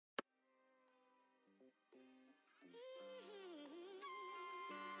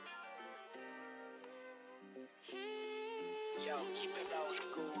keep it old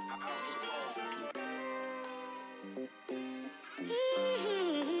school, Outspoken.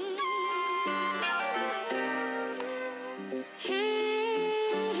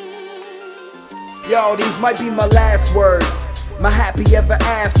 Yo, these might be my last words. My happy ever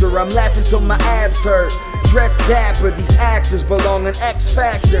after, I'm laughing till my abs hurt. Dressed dapper, these actors belong on X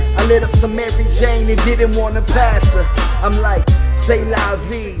Factor. I lit up some Mary Jane and didn't wanna pass her. I'm like, say la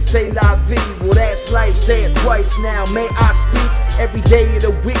vie, say la vie. Well, that's life, say it twice now. May I speak? Every day of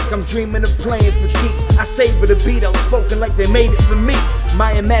the week, I'm dreaming of playing for keeps. I savor the beat, outspoken like they made it for me.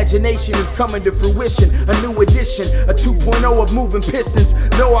 My imagination is coming to fruition. A new edition, a 2.0 of moving pistons.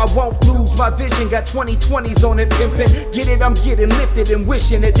 No, I won't lose my vision. Got 2020s on it, pimpin'. Get it, I'm getting lifted and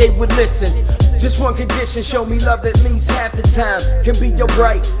wishing that they would listen. Just one condition, show me love at least half the time. Can be your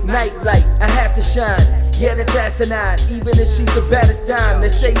bright night light, I have to shine. Yeah, that's asinine, even if she's the baddest dime. They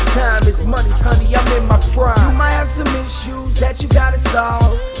say time is money, honey, I'm in my prime. You might have some issues that you gotta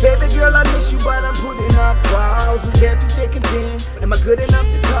solve. Baby girl, I miss you, but I'm putting up walls. Was there through thick and thin, am I good enough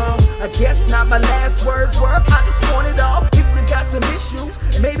to call? I guess not, my last words were, I just want it all. If you got some issues,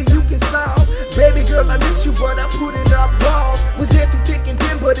 maybe you can solve. Baby girl, I miss you, but I'm putting up walls. Was there through thick and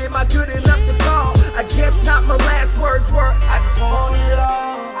thin, but am I good enough to call? I guess not, my last words were, I just want it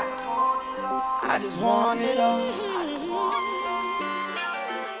all. I just want it all.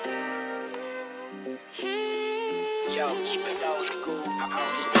 Yo, keep it old school,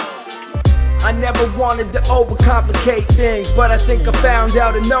 Outspoken. I never wanted to overcomplicate things, but I think I found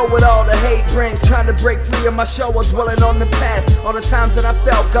out and know what all the hate brings. Trying to break free of my show while dwelling on the past. All the times that I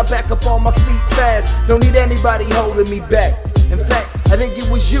felt, got back up on my feet fast. Don't need anybody holding me back. In fact, I think it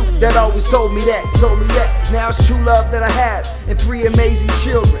was you that always told me that. Now it's true love that I have, and 3 amazing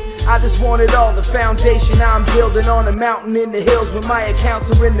children. I just want it all, the foundation I'm building on a mountain in the hills where my accounts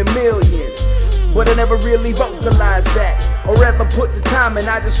are in the millions. But I never really vocalized that, or ever put the time in.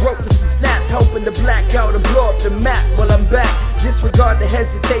 I just wrote this and snapped, hoping to black out and blow up the map while I'm back. Disregard the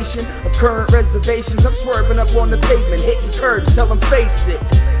hesitation of current reservations. I'm swerving up on the pavement, hitting curbs, tell them face it.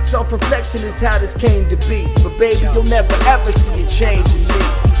 Self-reflection is how this came to be, but baby, you'll never ever see a change in me.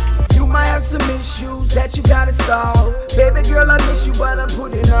 You might have some issues that you gotta solve. Baby girl, I miss you, but I'm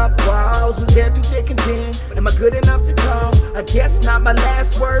putting up walls. Was there through thick and thin, am I good enough to call? I guess not, my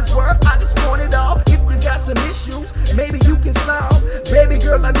last words were, I just want it all. If you got some issues, maybe you can solve. Baby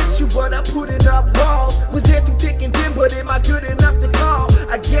girl, I miss you, but I'm putting up walls. Was there through thick and thin, but am I good enough to call?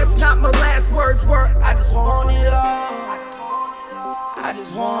 I guess not, my last words were, I just want it all. I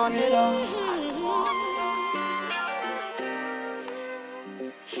just want it all.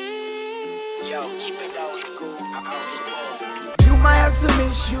 Yo, keep it old school, Outspoken. You might have some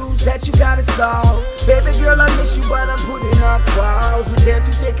issues that you gotta solve. Baby girl, I miss you, but I'm putting up walls. Was there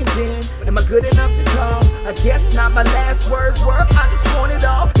through thick and thin, am I good enough to call? I guess not, my last words were, I just want it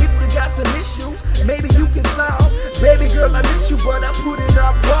all. If you got some issues, maybe you can solve. Baby girl, I miss you, but I'm putting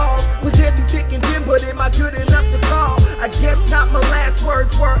up walls. Was there through thick and thin, but am I good enough to call? I guess not, my last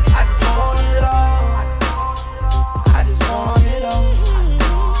words were, I just want it all.